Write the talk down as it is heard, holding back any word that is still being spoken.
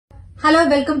Hello,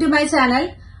 welcome to my channel.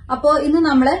 Appo innu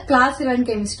nammal class 11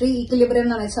 chemistry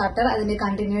equilibrium enna chapter adinte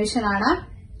continuation aanu.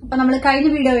 Appo nammal kayina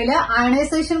video il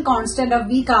ionization constant of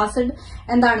weak acid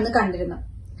endaanennu kandirunnu.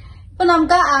 Appo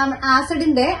namukku acid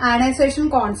inde ionization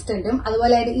constant um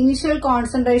adupole initial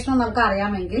concentration namukku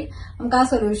ariyamengil namukku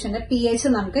aa solution inde pH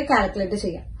namukku calculate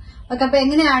cheyyam. Okay, appo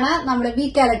enganeyana nammale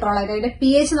weak electrolyte inde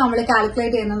pH nammal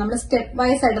calculate cheyyunna nammal step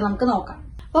wise aayittu namukku nokkam.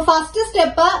 First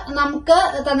step, നമുക്ക്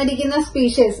തന്നിരിക്കുന്ന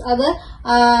species അത്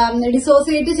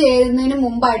dissociate ചെയ്യുന്നതിന്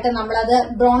മുമ്പായിട്ട് നമ്മളത്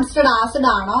Bronsted acid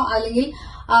ആണോ അല്ലെങ്കിൽ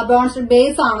Bronsted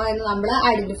base ആണോ എന്ന് നമ്മൾ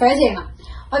ഐഡന്റിഫൈ ചെയ്യണം.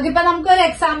 ഓക്കെ, ഇപ്പൊ നമുക്കൊരു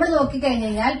എക്സാമ്പിൾ നോക്കിക്കഴിഞ്ഞു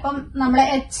കഴിഞ്ഞാൽ ഇപ്പം നമ്മുടെ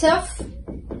HF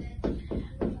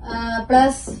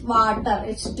plus water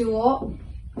H2O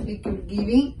liquid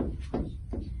giving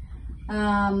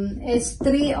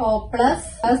H3O plus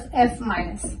F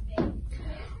minus.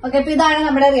 Okay, അപ്പൊ ഇതാണ്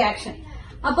നമ്മുടെ റിയാക്ഷൻ.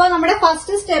 അപ്പോൾ നമ്മുടെ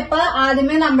ഫസ്റ്റ് സ്റ്റെപ്പ്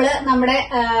ആദ്യമേ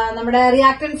നമ്മുടെ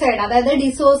റിയാക്ടന്റ് സൈഡ് അതായത്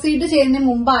ഡിസോസിയേറ്റ് ചെയ്യുന്നതിന്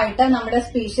മുമ്പായിട്ട് നമ്മുടെ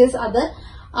സ്പീഷീസ് അത്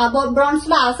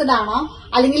ബ്രോൺസ്റ്റഡ് ആസിഡ് ആണോ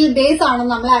അല്ലെങ്കിൽ ബേസ് ആണോ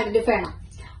നമ്മൾ ഐഡന്റിഫൈ ചെയ്യണം.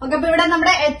 ഓക്കെ, അപ്പൊ ഇവിടെ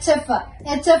നമ്മുടെ HF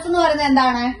എന്ന് പറയുന്നത്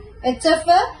എന്താണ്? HF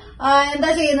എന്താ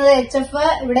ചെയ്യുന്നത്? HF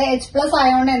ഇവിടെ H+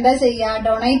 ആയതുകൊണ്ട് എന്താ ചെയ്യുക?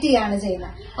 ഡൊണേറ്റ് ചെയ്യാണ്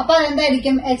ചെയ്യുന്നത്. അപ്പൊ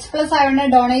അതെന്തായിരിക്കും? H+ ആയതുകൊണ്ട്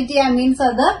ഡൊണേറ്റ് ചെയ്യാൻ മീൻസ്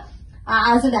അത്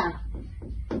ആസിഡ് ആണ്.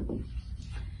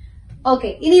 ഓക്കെ,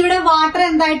 ഇനി ഇവിടെ വാട്ടർ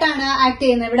എന്തായിട്ടാണ് ആക്ട്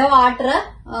ചെയ്യുന്നത്? ഇവിടെ വാട്ടർ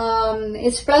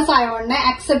H+ ആയതുകൊണ്ട്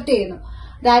അക്സെപ്റ്റ് ചെയ്യുന്നു.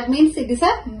 That means it is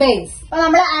A base. അപ്പൊ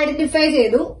നമ്മൾ ഐഡന്റിഫൈ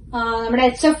ചെയ്തു നമ്മുടെ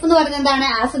HF എന്ന് പറയുന്നത് എന്താണ്?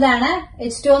 ആസിഡ് ആണ്.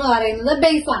 H2 എന്ന് പറയുന്നത്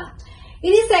ബേസ് ആണ്.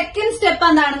 ഇനി സെക്കൻഡ് സ്റ്റെപ്പ്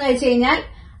എന്താണെന്ന് വെച്ച് കഴിഞ്ഞാൽ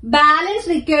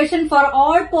balanced equation for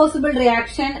all possible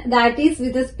reaction that is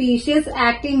with species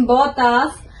acting both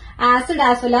as acid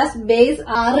as well as base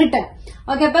written.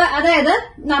 Okay, അപ്പൊ അതായത്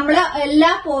നമ്മൾ എല്ലാ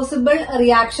പോസിബിൾ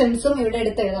റിയാക്ഷൻസും ഇവിടെ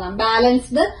എടുത്തെഴുതണം.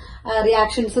 ബാലൻസ്ഡ്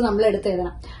റിയാക്ഷൻസ് നമ്മൾ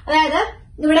എടുത്തെഴുതണം. അതായത്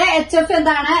ഇവിടെ HF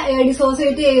എന്താണ്?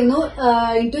 ഡിസോസിയേറ്റ് ചെയ്യുന്നു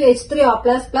into H3O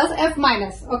plus F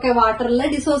minus. Okay, വാട്ടറിൽ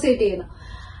ഡിസോസിയേറ്റ് ചെയ്യുന്നു.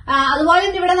 അതുപോലെ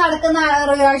തന്നെ ഇവിടെ നടക്കുന്ന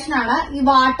റിയാക്ഷൻ ആണ് ഈ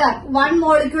water 1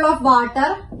 molecule of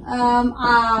water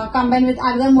combine with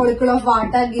another molecule of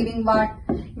water giving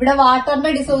ഇവിടെ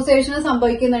വാട്ടറിന്റെ ഡിസോസിയേഷൻ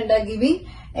സംഭവിക്കുന്നുണ്ട് giving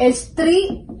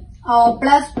H3O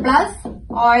plus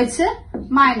OH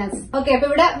minus. Okay, അപ്പൊ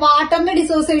ഇവിടെ വാട്ടറിന്റെ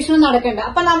ഡിസോസിയേഷൻ നടക്കുന്നുണ്ട്.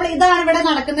 അപ്പൊ നമ്മൾ ഇതാണ് ഇവിടെ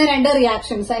നടക്കുന്ന രണ്ട്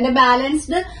റിയാക്ഷൻസ്. അതിന്റെ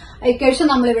ബാലൻസ്ഡ് ഇക്വേഷൻ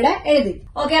നമ്മളിവിടെ എഴുതി.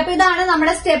 ഓക്കെ, അപ്പൊ ഇതാണ്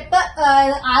നമ്മുടെ സ്റ്റെപ്പ്.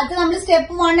 ആദ്യം നമ്മൾ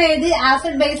സ്റ്റെപ്പ് 1 എഴുതി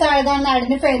ആസിഡ് ബേസ് ആയതാണെന്ന്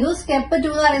ഐഡന്റിഫൈ ചെയ്തു. സ്റ്റെപ്പ്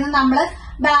 2 എന്ന് പറയുന്നത് നമ്മൾ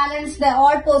ബാലൻസ്ഡ്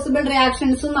ഓൾ പോസിബിൾ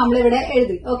റിയാക്ഷൻസും നമ്മളിവിടെ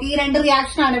എഴുതി. ഓക്കെ, ഈ രണ്ട്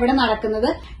റിയാക്ഷൻ ആണ് ഇവിടെ നടക്കുന്നത്.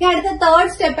 ഇനി അടുത്ത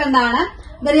തേർഡ് സ്റ്റെപ്പ് എന്താണ്?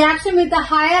 The reaction with a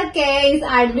higher Ka is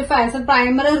identified as a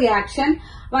primary reaction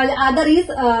while other is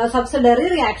subsidiary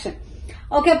reaction.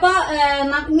 Okay, അപ്പൊ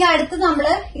ഇനി അടുത്ത്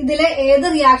നമ്മള് ഇതിലെ ഏത്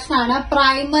റിയാക്ഷൻ ആണ്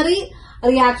പ്രൈമറി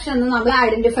റിയാക്ഷൻ എന്ന് നമ്മൾ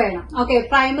ഐഡന്റിഫൈ ചെയ്യണം. ഓക്കെ,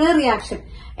 പ്രൈമറി റിയാക്ഷൻ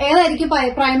ഏതായിരിക്കും?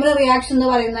 പ്രൈമറി റിയാക്ഷൻ എന്ന്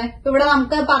പറയുന്നത് ഇവിടെ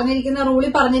നമുക്ക് പറഞ്ഞിരിക്കുന്ന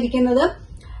റൂളിൽ പറഞ്ഞിരിക്കുന്നത്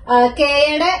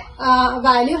കെയുടെ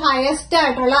വാല്യൂ ഹയസ്റ്റ്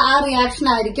ആയിട്ടുള്ള ആ റിയാക്ഷൻ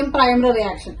ആയിരിക്കും പ്രൈമറി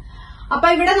റിയാക്ഷൻ. അപ്പൊ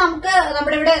ഇവിടെ നമുക്ക്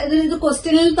നമ്മുടെ ഇവിടെ ഇത്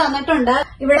ക്വസ്റ്റ്യനിൽ തന്നിട്ടുണ്ട്.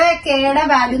 ഇവിടെ കെയുടെ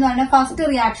വാല്യൂ എന്ന് പറഞ്ഞാൽ ഫസ്റ്റ്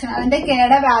റിയാക്ഷൻ അതിന്റെ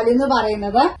കെയുടെ വാല്യൂ എന്ന്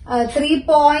പറയുന്നത്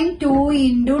 3.2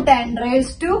 into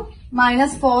 10⁻⁻⁴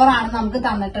 ആണ് നമുക്ക്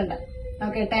തന്നിട്ടുണ്ട്.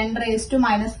 ഓക്കെ,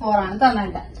 10⁻⁻⁴ ആണ്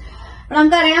തന്നിട്ടുണ്ട്.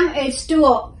 നമുക്കറിയാം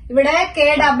H2O ഇവിടെ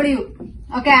KW.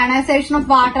 Okay, ionisation of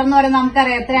water എന്ന് പറയുന്നത്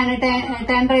നമുക്കറിയാം എത്രയാണ്?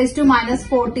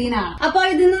 10⁻⁻14 ആണ്. അപ്പൊ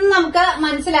ഇതിൽ നിന്ന് നമുക്ക്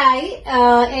മനസ്സിലായി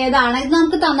ഏതാണ് ഇത്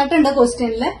നമുക്ക് തന്നിട്ടുണ്ട്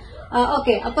ക്വസ്റ്റ്യനിൽ.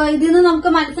 ഓക്കെ, അപ്പൊ ഇതിൽ നിന്ന് നമുക്ക്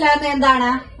മനസ്സിലാകുന്നത് എന്താണ്?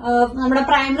 നമ്മുടെ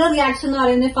പ്രൈമറി റിയാക്ഷൻ എന്ന്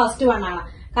പറയുന്നത് ഫസ്റ്റ് വൺ ആണ്.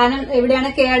 കാരണം എവിടെയാണ്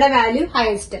കെയുടെ വാല്യൂ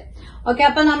ഹയസ്റ്റ്. ഓക്കെ,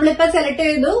 അപ്പൊ നമ്മളിപ്പോ സെലക്ട്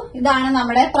ചെയ്തു ഇതാണ്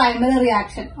നമ്മുടെ primary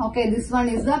reaction. Okay, this one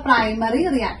is the primary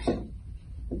reaction.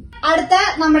 അടുത്ത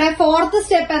നമ്മുടെ ഫോർത്ത്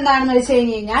സ്റ്റെപ്പ് എന്താണെന്ന് വെച്ച്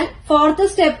കഴിഞ്ഞാൽ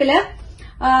fourth സ്റ്റെപ്പില്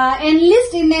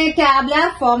enlist in a tabular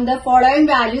form the following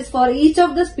values for each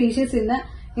of the species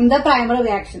in the primary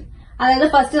reaction. അതായത്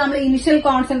ഫസ്റ്റ് നമ്മൾ ഇനിഷ്യൽ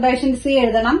കോൺസെൻട്രേഷൻ C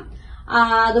എഴുതണം.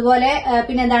 അതുപോലെ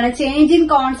പിന്നെ എന്താണ്? Change in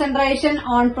concentration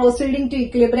on proceeding to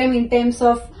equilibrium in terms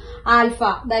of alpha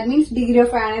that means degree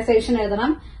of ionisation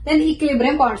എഴുതണം. Then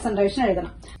equilibrium concentration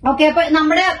എഴുതണം. Okay, അപ്പൊ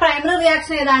നമ്മുടെ പ്രൈമറി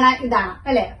റിയാക്ഷൻ ഏതാണ്? ഇതാണ്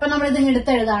അല്ലെ? അപ്പൊ നമ്മൾ ഇതിന്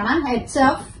എടുത്ത് എഴുതാണ്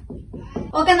HF.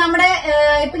 ഓക്കെ, നമ്മുടെ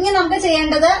ഇപ്പൊ ഇങ്ങനെ നമുക്ക്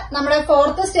ചെയ്യേണ്ടത് നമ്മുടെ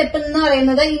ഫോർത്ത് സ്റ്റെപ്പ് എന്ന്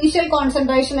പറയുന്നത് ഇനിഷ്യൽ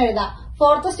കോൺസെൻട്രേഷൻ എഴുതാം.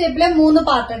 ഫോർത്ത് സ്റ്റെപ്പിലെ 3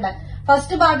 പാർട്ട് ഉണ്ട്.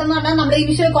 ഫസ്റ്റ് പാർട്ട് എന്ന് പറഞ്ഞാൽ നമ്മുടെ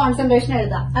ഇനിഷ്യൽ കോൺസെൻട്രേഷൻ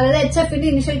എഴുതാം. അതായത് HFന്റെ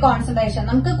ഇനിഷ്യൽ കോൺസെൻട്രേഷൻ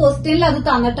നമുക്ക് ക്വസ്റ്റ്യനിൽ അത്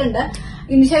തന്നിട്ടുണ്ട്.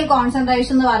 ഇനിഷ്യൽ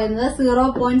കോൺസെൻട്രേഷൻ എന്ന് പറയുന്നത്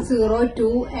 0.02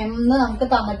 m എന്ന് നമുക്ക്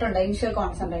തന്നിട്ടുണ്ട് ഇനിഷ്യൽ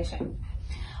കോൺസെൻട്രേഷൻ.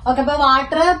 ഓക്കെ, അപ്പൊ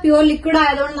വാട്ടർ പ്യൂർ ലിക്വിഡ്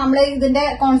ആയതുകൊണ്ട് നമ്മൾ ഇതിന്റെ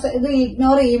ഇത്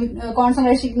ഇഗ്നോർ ചെയ്യും,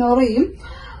 കോൺസെൻട്രേഷൻ ഇഗ്നോർ ചെയ്യും.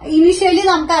 ഇനിഷ്യലി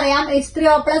നമുക്കറിയാം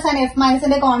H3O plus and F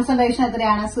മൈനസിന്റെ concentration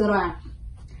എത്രയാണ്? 0 ആണ്.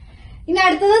 ഇനി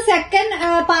അടുത്തത് സെക്കൻഡ്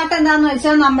പാർട്ട് എന്താന്ന്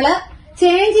വെച്ചാൽ നമ്മള്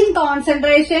change in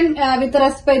concentration with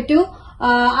respect to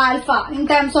alpha in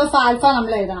terms of alpha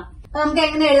നമ്മൾ എഴുതണം. അപ്പൊ നമുക്ക്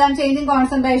എങ്ങനെ എഴുതാം? ചേഞ്ച് ഇൻ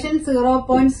കോൺസെൻട്രേഷൻ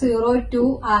 0.02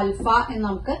 ആൽഫ എന്ന്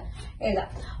നമുക്ക് എഴുതാം.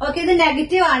 ഓക്കെ, ഇത്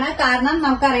നെഗറ്റീവ് ആണ്. കാരണം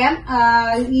നമുക്കറിയാം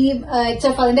ഈ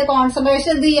HF അതിന്റെ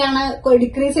കോൺസെൻട്രേഷൻ എന്ത് ചെയ്യാണ്?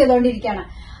 ഡിക്രീസ് ചെയ്തുകൊണ്ടിരിക്കുകയാണ്.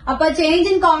 അപ്പൊ change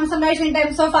in concentration in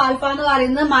terms of alpha എന്ന്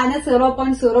പറയുന്നത്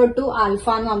 -0.02 ആൽഫ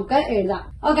എന്ന് നമുക്ക് എഴുതാം.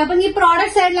 ഓക്കെ, അപ്പൊ ഈ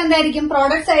പ്രോഡക്റ്റ് സൈഡിൽ എന്തായിരിക്കും?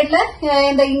 പ്രോഡക്റ്റ് സൈഡിൽ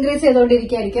എന്താ ഇൻക്രീസ്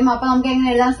ചെയ്തുകൊണ്ടിരിക്കുകയായിരിക്കും. അപ്പൊ നമുക്ക്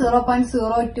എങ്ങനെ എഴുതാം?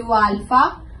 0.02 ആൽഫ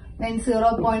then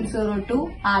 0.02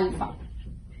 ആൽഫ.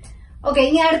 ഓക്കെ,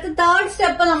 ഇനി അടുത്ത തേർഡ്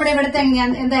സ്റ്റെപ്പ് നമ്മുടെ ഇവിടുത്തെ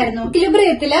എന്തായിരുന്നു?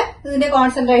 ഇക്വിലിബ്രിയത്തില് ഇതിന്റെ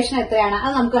കോൺസെൻട്രേഷൻ എത്രയാണ്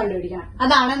അത് നമുക്ക് കണ്ടുപിടിക്കണം.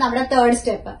 അതാണ് നമ്മുടെ തേർഡ്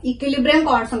സ്റ്റെപ്പ്, ഇക്വിലിബ്രിയം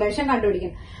കോൺസെൻട്രേഷൻ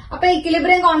കണ്ടുപിടിക്കണം. അപ്പൊ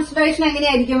ഇക്വിലിബ്രിയം കോൺസെൻട്രേഷൻ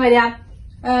എങ്ങനെയായിരിക്കും വരിക?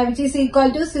 Which is equal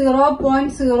to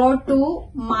 0.02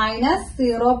 minus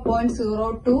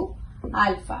 0.02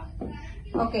 alpha.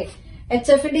 Okay,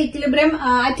 HFന്റെ equilibrium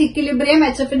at equilibrium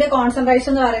HFന്റെ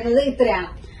concentration എന്ന് പറയുന്നത് ഇത്രയാണ്.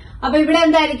 അപ്പൊ ഇവിടെ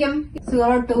എന്തായിരിക്കും?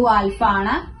 0.2 ആൽഫ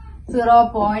ആണ്,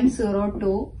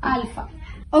 0.02 ആൽഫ.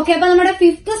 ഓക്കെ, അപ്പൊ നമ്മുടെ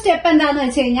ഫിഫ്ത് സ്റ്റെപ്പ് എന്താന്ന്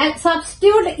വെച്ച് കഴിഞ്ഞാൽ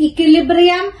substitute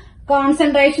equilibrium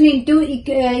concentration into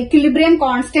equilibrium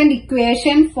constant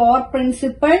equation for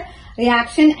principal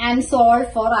reaction and solve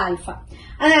four alpha.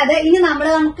 അതായത് ഇനി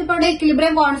നമുക്കിപ്പോ ഇവിടെ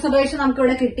ഇക്വിലിബ്രിയം കോൺസെൻട്രേഷൻ നമുക്ക്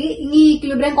ഇവിടെ കിട്ടി. ഇനി ഈ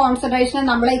ഇക്വിലിബ്രിയം കോൺസെൻട്രേഷൻ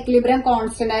നമ്മളെ ഇക്വിലിബ്രിയം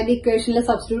കോൺസ്റ്റന്റ് ആയിട്ട് ഇക്വേഷനിൽ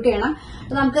സബ്സ്റ്റിറ്റ്യൂട്ട് ചെയ്യണം.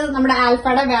 നമുക്ക് നമ്മുടെ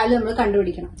ആൽഫയുടെ വാല്യൂ നമ്മൾ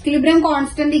കണ്ടുപിടിക്കണം. ഇക്വിലിബ്രിയം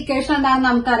കോൺസ്റ്റന്റ് ഇക്വേഷൻ എന്താണെന്ന്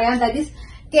നമുക്കറിയാം. That is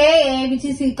Ka which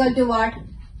is equal to what?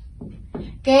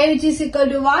 K which is equal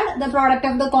to what? The product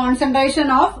of the concentration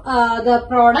of the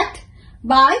product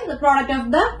by the product of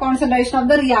the concentration of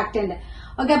the reactant.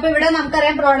 Okay, അപ്പൊ ഇവിടെ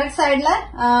നമുക്കറിയാം product സൈഡില്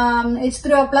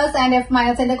H3O plus and F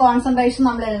മൈനസിന്റെ concentration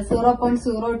നമ്മൾ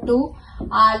 0.02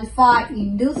 alpha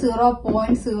into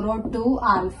 0.02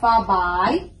 alpha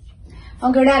by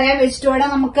നമുക്ക് ഇവിടെ അറിയാം H2യുടെ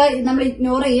നമ്മൾ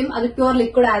ignore ചെയ്യും, അത് പ്യൂർ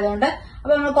ലിക്വിഡ് ആയതുകൊണ്ട്.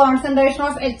 അപ്പൊ നമ്മൾ കോൺസെൻട്രേഷൻ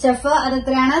ഓഫ് HF അത്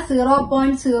എത്രയാണ്?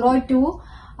 0.02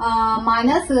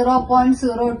 മൈനസ്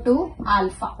 0.02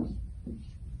 ആൽഫ.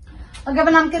 ഓക്കെ,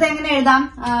 അപ്പൊ നമുക്കിത് എങ്ങനെ എഴുതാം?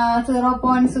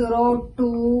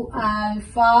 0.02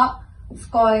 ആൽഫ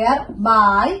സ്ക്വയർ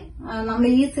ബൈ നമ്മൾ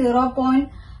ഈ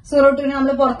 0.02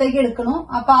 നമ്മൾ പുറത്തേക്ക് എടുക്കണു.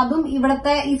 അപ്പൊ അതും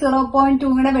ഇവിടത്തെ ഈ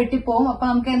 0.2 വെട്ടിപ്പോവും. അപ്പൊ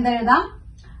നമുക്ക് എന്താ എഴുതാം?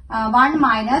 1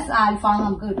 മൈനസ് ആൽഫ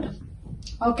നമുക്ക് കിട്ടും.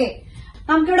 ഓക്കെ,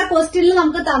 നമുക്കിവിടെ ക്വസ്റ്റ്യനിൽ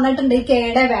നമുക്ക് തന്നിട്ടുണ്ട് ഈ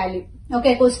കെയുടെ വാല്യൂ.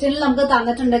 ഓക്കെ, ക്വസ്റ്റ്യനിൽ നമുക്ക്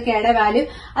തന്നിട്ടുണ്ട് കെയുടെ വാല്യൂ.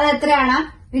 അത് എത്രയാണ്?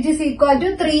 Which is equal to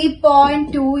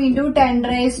 3.2 into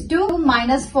 10⁻⁻⁴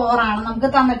 ആണ് നമുക്ക്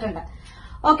തന്നിട്ടുണ്ട്.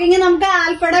 ഓക്കെ, ഇനി നമുക്ക്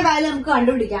ആൽഫയുടെ വാല്യൂ നമുക്ക്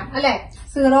കണ്ടുപിടിക്കാം അല്ലെ?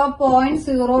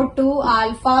 0.02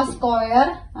 alpha square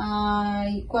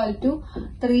equal to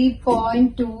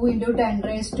 3.2 into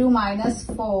 10⁻⁻⁴ minus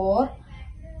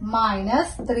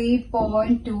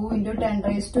 3.2 into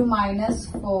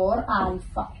 10⁻⁻⁴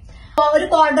 alpha. ഒരു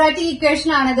ക്വാഡ്രാറ്റിക് ഇക്വേഷൻ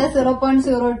ആണിത്.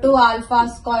 0.02 alpha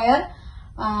square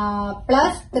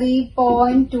plus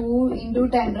 3.2 into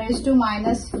 10⁻⁻⁴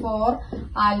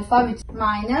 alpha which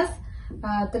minus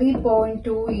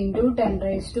 3.2 into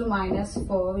 10⁻⁴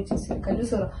 which is equal to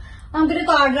 0. നമുക്കൊരു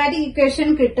ക്വാഡ്രാറ്റിക് ഇക്വേഷൻ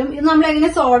കിട്ടും. ഇത് നമ്മൾ എങ്ങനെ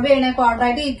സോൾവ് ചെയ്യണേ?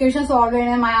 ക്വാഡ്രാറ്റിക് ഇക്വേഷൻ സോൾവ്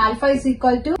ചെയ്യണേ ആൽഫ ഇസ്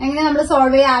ഈക്വൽ ടു എങ്ങനെ നമ്മൾ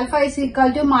സോൾവ് ചെയ്യുക? Alpha is equal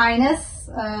to minus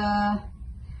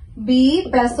B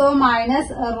plus or minus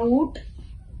root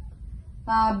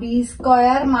B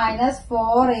square minus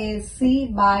 4ac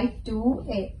by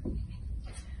 2a.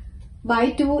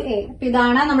 അപ്പൊ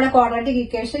ഇതാണ് നമ്മുടെ ക്വാഡ്രാറ്റിക്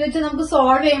ഇക്വേഷൻ. വെച്ച് നമുക്ക്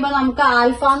സോൾവ് ചെയ്യുമ്പോൾ നമുക്ക്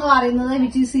ആൽഫ എന്ന് പറയുന്നത്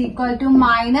which is equal to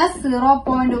minus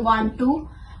 0.12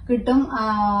 കിട്ടും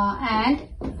ആൻഡ്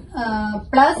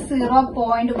പ്ലസ്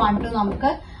 0.12 നമുക്ക്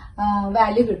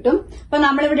വാല്യൂ കിട്ടും. അപ്പൊ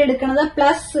നമ്മളിവിടെ എടുക്കുന്നത്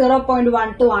പ്ലസ്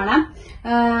 0.12 ആണ്.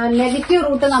 നെഗറ്റീവ്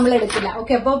റൂട്ട് നമ്മൾ എടുക്കില്ല.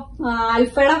 ഓക്കെ, അപ്പൊ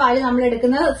ആൽഫയുടെ വാല്യൂ നമ്മൾ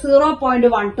എടുക്കുന്നത്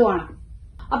 0.12 ആണ്.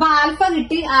 അപ്പൊ ആൽഫ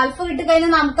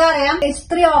കിട്ടിക്കഴിഞ്ഞാൽ നമുക്കറിയാം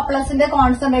H3O പ്ലസിന്റെ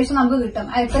കോൺസെൻട്രേഷൻ നമുക്ക് കിട്ടും.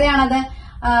 എത്രയാണത്?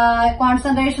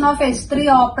 കോൺസെൻട്രേഷൻ ഓഫ്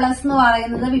H3O പ്ലസ് എന്ന്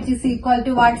പറയുന്നത് which is equal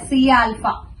to what? C alpha.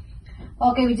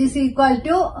 Okay, which is equal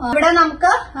to ഇവിടെ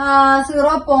നമുക്ക്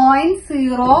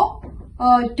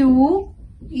 0.02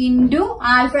 ഇൻറ്റു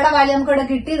ആൽഫയുടെ വാല്യൂ നമുക്ക് ഇവിടെ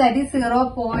കിട്ടി. That is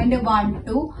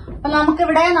 0.12. അപ്പൊ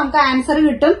നമുക്കിവിടെ ആൻസർ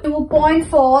കിട്ടും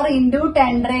 2.4 ഇൻറ്റു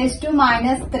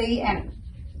 10⁻⁻3m.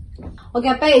 ഓക്കെ,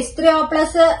 അപ്പൊ H3O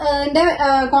പ്ലസ്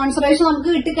കോൺസെൻട്രേഷൻ നമുക്ക്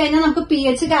കിട്ടിക്കഴിഞ്ഞാൽ നമുക്ക്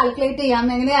pH കാൽക്കുലേറ്റ് ചെയ്യാം.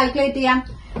 എങ്ങനെ കാൽക്കുലേറ്റ് ചെയ്യാം?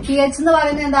 pH എന്ന്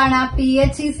പറയുന്നത് എന്താണ്?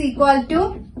 pH is equal to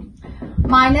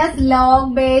minus log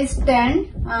base 10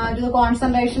 to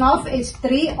concentration of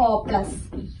H3O plus.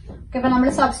 Okay, അപ്പൊ നമ്മൾ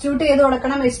സബ്സ്റ്റിറ്റ്യൂട്ട് ചെയ്ത്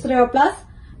കൊടുക്കണം H3O പ്ലസ്.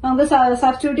 നമുക്ക്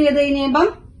സബ്സ്റ്റിറ്റ്യൂട്ട് ചെയ്ത് കഴിഞ്ഞപ്പം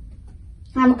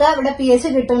നമുക്ക് ഇവിടെ pH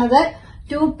കിട്ടുന്നത്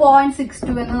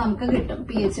 2.62 എന്ന് നമുക്ക് കിട്ടും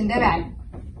pHന്റെ വാല്യൂ.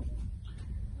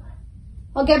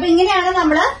 ഓക്കെ, അപ്പൊ ഇങ്ങനെയാണ്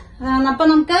അപ്പൊ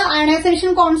നമുക്ക് അയണൈസേഷൻ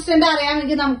കോൺസ്റ്റന്റ്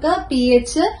അറിയാമെങ്കിൽ നമുക്ക്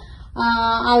pH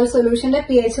ആ ഒരു സൊല്യൂഷന്റെ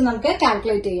pH നമുക്ക്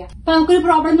കാൽക്കുലേറ്റ് ചെയ്യാം. അപ്പൊ നമുക്കൊരു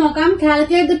പ്രോബ്ലം നോക്കാം.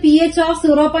 Calculate the pH of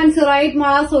 0.08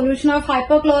 molar solution of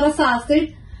hypochlorous acid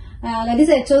that is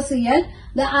HOCl.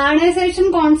 The ionization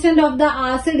constant of the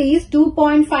acid is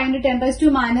 2.5 into 10 raised to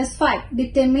minus 5.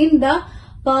 Determine the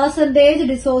percentage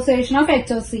dissociation of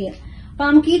HOCl. അപ്പൊ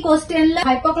നമുക്ക് ഈ ക്വസ്റ്റ്യനിൽ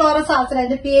hypochlorous acid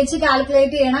അതിന്റെ pH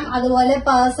calculate ചെയ്യണം, അതുപോലെ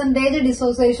percentage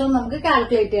dissociation നമുക്ക്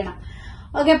calculate ചെയ്യണം.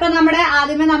 Okay, അപ്പൊ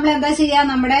ആദ്യമേ നമ്മൾ എന്താ ചെയ്യാ,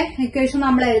 നമ്മുടെ ഇക്വേഷൻ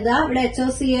നമ്മൾ എഴുതുക. ഇവിടെ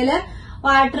HOCl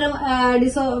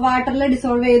വാട്ടറിൽ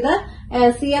ഡിസോൾവ് ചെയ്ത്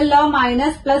ClO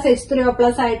minus plus H3O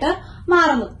plus ആയിട്ട്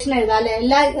മാറുന്നു. എഴുതാം അല്ലെ,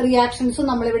 എല്ലാ റിയാക്ഷൻസും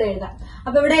നമ്മളിവിടെ എഴുതാം.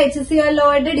 അപ്പൊ ഇവിടെ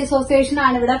HClOയുടെ ഡിസോസിയേഷൻ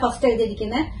ആണ് ഇവിടെ ഫസ്റ്റ്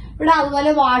എഴുതിയിരിക്കുന്നത്. ഇവിടെ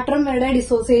അതുപോലെ വാട്ടറും ഇവിടെ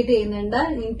ഡിസോസിയേറ്റ് ചെയ്യുന്നുണ്ട്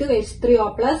into H3O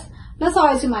plus plus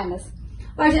OH minus.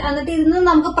 പക്ഷെ എന്നിട്ട് ഇതിന്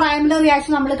നമുക്ക് പ്രൈമറി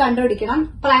റിയാക്ഷൻ നമ്മൾ കണ്ടുപിടിക്കണം.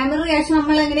 പ്രൈമറി റിയാക്ഷൻ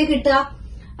നമ്മൾ എങ്ങനെ കിട്ടുക,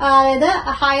 അതായത്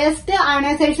ഹയസ്റ്റ്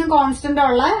അയണൈസേഷൻ കോൺസ്റ്റന്റ്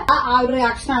ഉള്ള ആ ഒരു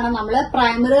റിയാക്ഷൻ ആണ് നമ്മൾ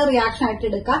പ്രൈമറി റിയാക്ഷൻ ആയിട്ട്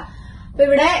എടുക്കുക. അപ്പൊ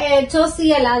ഇവിടെ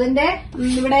HOCl അതിന്റെ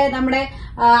ഇവിടെ നമ്മുടെ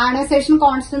അയണൈസേഷൻ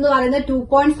കോൺസ്റ്റന്റ് എന്ന് പറയുന്നത്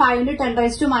 2.5 into 10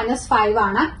 raised to minus 5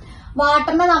 ആണ്.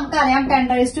 വാട്ടറിന് നമുക്കറിയാം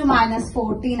 10 raised to minus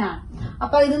 14 ആണ്.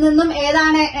 അപ്പൊ ഇതിൽ നിന്നും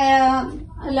ഏതാണ്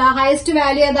ഹയസ്റ്റ്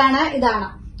വാല്യൂ ഏതാണ്, ഇതാണ്.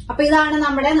 അപ്പൊ ഇതാണ്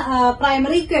നമ്മുടെ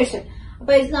പ്രൈമറി ഇക്വേഷൻ.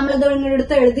 അപ്പൊ നമ്മളിത്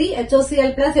എടുത്ത് എഴുതി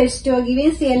HOCl plus H2O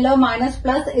giving ClO minus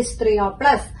plus H3O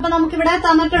plus. അപ്പൊ നമുക്കിവിടെ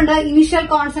തന്നിട്ടുണ്ട് ഇനിഷ്യൽ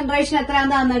കോൺസെൻട്രേഷൻ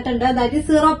എത്രയാണെന്ന് തന്നിട്ടുണ്ട്. ദാറ്റ്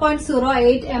ഈസ്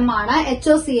 0.08 m ആണ്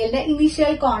HOClന്റെ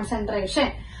ഇനിഷ്യൽ കോൺസെൻട്രേഷൻ.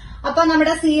 അപ്പൊ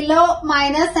നമ്മുടെ ClO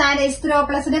minus and H3O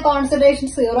പ്ലസിന്റെ concentration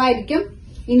 0 ആയിരിക്കും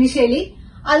ഇനിഷ്യലി.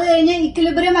 അത് കഴിഞ്ഞ്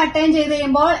ഇക്വിലിബ്രിയം അറ്റൈൻ ചെയ്ത്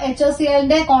കഴിയുമ്പോൾ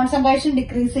HOClന്റെ കോൺസെൻട്രേഷൻ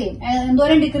ഡിക്രീസ് ചെയ്യും.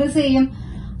 എന്തോരം ഡിക്രീസ് ചെയ്യും,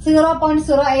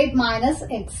 0.08 മൈനസ്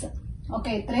എക്സ്.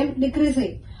 ഓക്കെ, ഇത്രയും ഡിക്രീസ്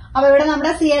ചെയ്യും. അപ്പൊ ഇവിടെ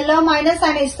നമ്മുടെ ClO minus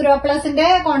and H3O പ്ലസിന്റെ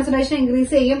concentration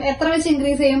increase ചെയ്യും. എത്ര വെച്ച്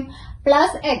ഇൻക്രീസ് ചെയ്യും,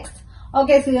 plus X.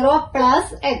 Okay, 0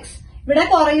 plus X. ഇവിടെ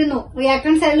കുറയുന്നു,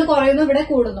 റിയാക്ടന്റ് സൈഡിൽ കുറയുന്നു, ഇവിടെ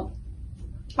കൂടുന്നു.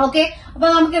 ഓക്കെ, അപ്പൊ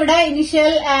നമുക്ക് ഇവിടെ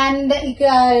ഇനിഷ്യൽ ആൻഡ്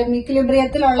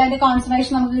ഇക്വിലിബ്രിയത്തിലുള്ള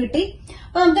കോൺസെൻട്രേഷൻ നമുക്ക് കിട്ടി.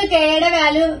 അപ്പൊ നമുക്ക് കെയുടെ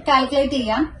വാല്യൂ കാൽക്കുലേറ്റ്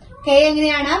ചെയ്യാം. കെ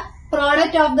എങ്ങനെയാണ്,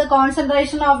 product of the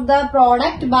concentration of the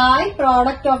product buy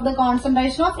product of the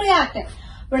concentration of reactant.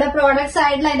 ഇവിടെ പ്രോഡക്റ്റ്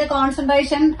സൈഡിൽ അതിന്റെ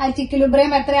കോൺസെൻട്രേഷൻ അറ്റ്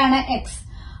ഇക്വിലിബ്രിയം എത്രയാണ്, X.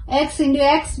 X into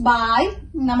X by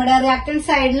നമ്മുടെ റിയാക്ടന്റ്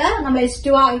സൈഡിൽ നമ്മൾ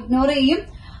H2O ഇഗ്നോർ ചെയ്യും,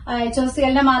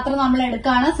 HOClന്റെ മാത്രം നമ്മൾ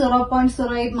എടുക്കുകയാണ്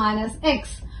 0.08 മൈനസ്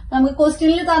എക്സ്. നമുക്ക്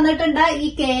ക്വസ്റ്റ്യനിൽ തന്നിട്ടുണ്ട് ഈ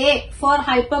കെ ഫോർ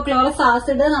ഹൈപ്പോക്ലോറസ്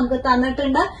ആസിഡ് നമുക്ക്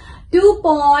തന്നിട്ടുണ്ട്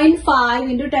 2.5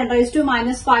 into 10 raised to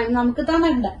minus 5 നമുക്ക്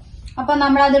തന്നിട്ടുണ്ട്. അപ്പൊ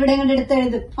നമ്മൾ അത് ഇവിടെ ഇങ്ങോട്ട് എടുത്ത്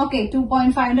എഴുതും. Okay,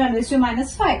 2.5 into 10 raised to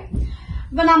minus 5.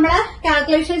 അപ്പൊ നമ്മള്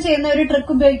കാൽക്കുലേഷൻ ചെയ്യുന്ന ഒരു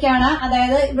ട്രിക്ക് ഉപയോഗിക്കുകയാണ്.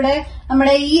 അതായത് ഇവിടെ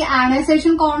നമ്മുടെ ഈ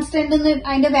അയണൈസേഷൻ കോൺസ്റ്റന്റ്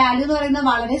അതിന്റെ വാല്യൂ എന്ന് പറയുന്നത്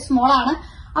വളരെ സ്മോൾ ആണ്.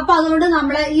 അപ്പൊ അതുകൊണ്ട്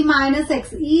നമ്മൾ ഈ മൈനസ്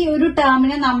എക്സ് ഈ ഒരു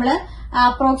ടേമിനെ നമ്മൾ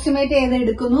അപ്രോക്സിമേറ്റ് ചെയ്ത്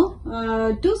എടുക്കുന്നു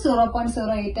ടു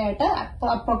 0.08 ആയിട്ട്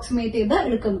അപ്രോക്സിമേറ്റ് ചെയ്ത്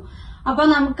എടുക്കുന്നു. അപ്പൊ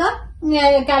നമുക്ക്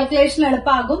കാൽക്കുലേഷൻ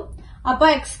എളുപ്പമാകും. അപ്പൊ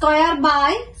എക്സ് സ്ക്വയർ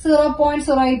ബൈ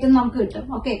 0.08 നമുക്ക് കിട്ടും.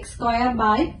 Okay, X square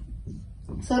by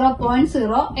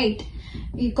 0.08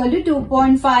 equal to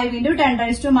 2.5 into 10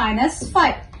 raised to minus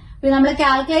 5. അപ്പൊ നമ്മൾ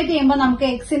കാൽക്കുലേറ്റ് ചെയ്യുമ്പോൾ നമുക്ക്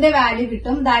എക്സിന്റെ വാല്യൂ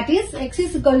കിട്ടും. That is X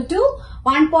is equal to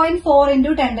 1.4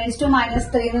 into 10 raised to minus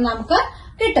 3 എന്ന് നമുക്ക്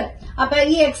കിട്ടും. അപ്പൊ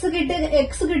ഈ എക്സ്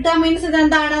കിട്ടാൻ മീൻസ്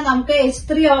ഇതെന്താണ്, നമുക്ക്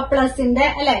H3O പ്ലസിന്റെ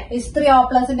അല്ലെ H3O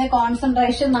പ്ലസിന്റെ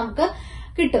കോൺസെൻട്രേഷൻ നമുക്ക്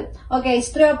കിട്ടും. ഓക്കെ,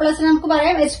 H3O പ്ലസ് നമുക്ക്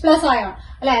പറയാം H പ്ലസ് ആയോൺ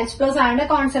അല്ലെ, H പ്ലസ് ആയോന്റെ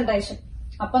കോൺസെൻട്രേഷൻ.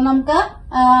 അപ്പൊ നമുക്ക്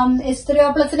H3O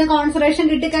പ്ലസിന്റെ കോൺസെൻട്രേഷൻ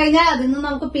കിട്ടിക്കഴിഞ്ഞാൽ അതിൽ നിന്ന്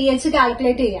നമുക്ക് pH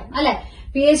കാൽക്കുലേറ്റ് ചെയ്യാം അല്ലെ.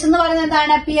 pH എന്ന് പറയുന്നത്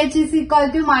എന്താണ്, pH is equal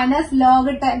to minus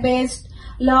log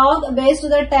based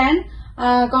to the 10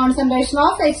 concentration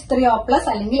of H3O plus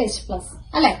അല്ലെങ്കിൽ H പ്ലസ്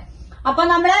അല്ലെ. അപ്പൊ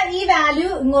നമ്മള് ഈ വാല്യൂ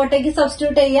ഇങ്ങോട്ടേക്ക്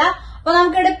സബ്സ്റ്റിറ്റ്യൂട്ട് ചെയ്യുക. അപ്പൊ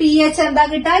നമുക്കിവിടെ pH എന്താ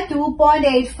കിട്ടുക,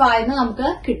 2.85 എന്ന് നമുക്ക്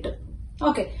കിട്ടും.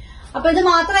 ഓക്കെ, അപ്പൊ ഇത്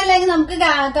മാത്രമല്ലെങ്കിൽ നമുക്ക്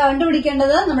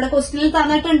കണ്ടുപിടിക്കേണ്ടത് നമ്മുടെ ക്വസ്റ്റ്യനിൽ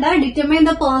തന്നിട്ടുണ്ട് determine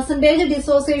the percentage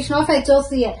dissociation of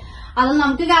HOCl. അത്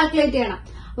നമുക്ക് കാൽക്കുലേറ്റ് ചെയ്യണം.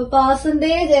 അപ്പൊ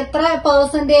പെർസെന്റേജ് എത്ര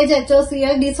പെർസെന്റേജ്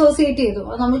HOCl ഡിസോസിയേറ്റ് ചെയ്തു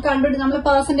നമ്മൾ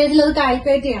പെർസെന്റേജിൽ അത്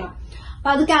കാൽക്കുലേറ്റ് ചെയ്യണം. അപ്പൊ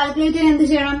അത് കാൽക്കുലേറ്റ് ചെയ്യാൻ എന്ത്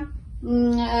ചെയ്യണം,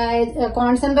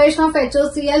 concentration of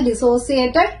HOCl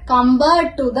dissociated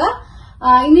compared to the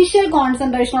initial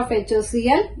concentration of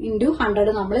HOCl into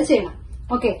 100 നമ്മൾ ചെയ്യണം.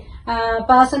 ഓക്കെ,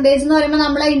 പെർസെന്റേജ് എന്ന് പറയുമ്പോൾ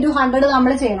നമ്മൾ ഇൻറ്റു 100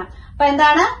 നമ്മൾ ചെയ്യണം. അപ്പൊ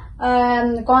എന്താണ്,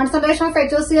 concentration of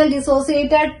HOCl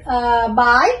dissociated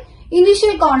by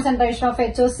initial concentration of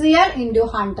HOCl into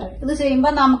 100. ഇത്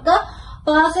ചെയ്യുമ്പോൾ നമുക്ക്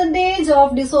percentage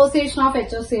of dissociation of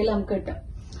HOCl നമുക്ക് കിട്ടും.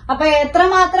 അപ്പൊ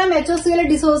എത്രമാത്രം HOCl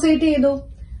ഡിസോസിയേറ്റ് ചെയ്തു,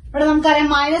 ഇവിടെ നമുക്കറിയാം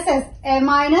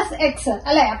മൈനസ് എക്സ്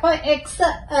അല്ലെ. അപ്പൊ എക്സ്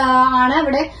ആണ്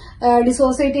ഇവിടെ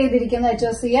ഡിസോസിയേറ്റ് ചെയ്തിരിക്കുന്ന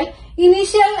HOCl.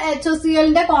 ഇനീഷ്യൽ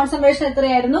HOClന്റെ കോൺസെൻട്രേഷൻ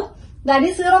എത്രയായിരുന്നു, ദാറ്റ്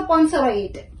ഈസ്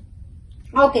 0.08.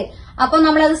 ഓക്കെ, അപ്പൊ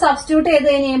നമ്മളത് സബ്സ്റ്റിറ്റ്യൂട്ട് ചെയ്ത്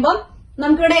കഴിയുമ്പോൾ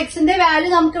നമുക്കിവിടെ എക്സിന്റെ വാല്യൂ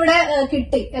നമുക്കിവിടെ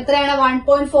കിട്ടി. എത്രയാണ്?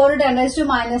 1.4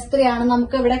 10⁻³ ആണ്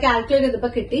നമുക്ക് ഇവിടെ കാൽക്കുലേറ്റ് ചെയ്തപ്പോ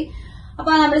കിട്ടി.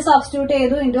 അപ്പൊ നമ്മൾ സബ്സ്റ്റിറ്റ്യൂട്ട്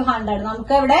ചെയ്തു into 100.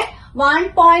 നമുക്ക് ഇവിടെ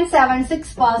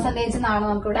 1.76% എന്നാണ്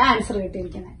നമുക്കിവിടെ ആൻസർ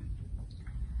കിട്ടിയിരിക്കുന്നത്.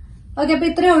 ഓക്കെ, അപ്പൊ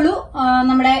ഇത്രയേ ഉള്ളൂ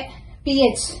നമ്മുടെ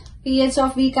pH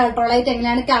ഓഫ് വീക്ക് ഇലക്ട്രോലൈറ്റ്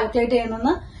എങ്ങനെയാണ് കാൽക്കുലേറ്റ്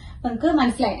ചെയ്യുന്നതെന്ന് നമുക്ക്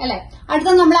മനസ്സിലായി അല്ലെ. അടുത്ത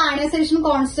നമ്മൾ അയണൈസേഷൻ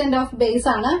കോൺസ്റ്റന്റ് ഓഫ് ബേസ്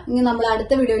ആണ് ഇനി നമ്മൾ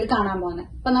അടുത്ത വീഡിയോയിൽ കാണാൻ പോകുന്നത്.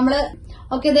 അപ്പൊ നമ്മള്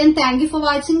thank you for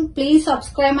watching. Please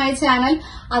subscribe my channel.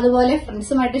 അതുപോലെ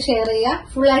ഫ്രണ്ട്സുമായിട്ട് ഷെയർ ചെയ്യുക.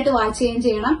 ഫുൾ ആയിട്ട് വാച്ച് ചെയ്യുകയും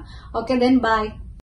ചെയ്യണം. ബൈ.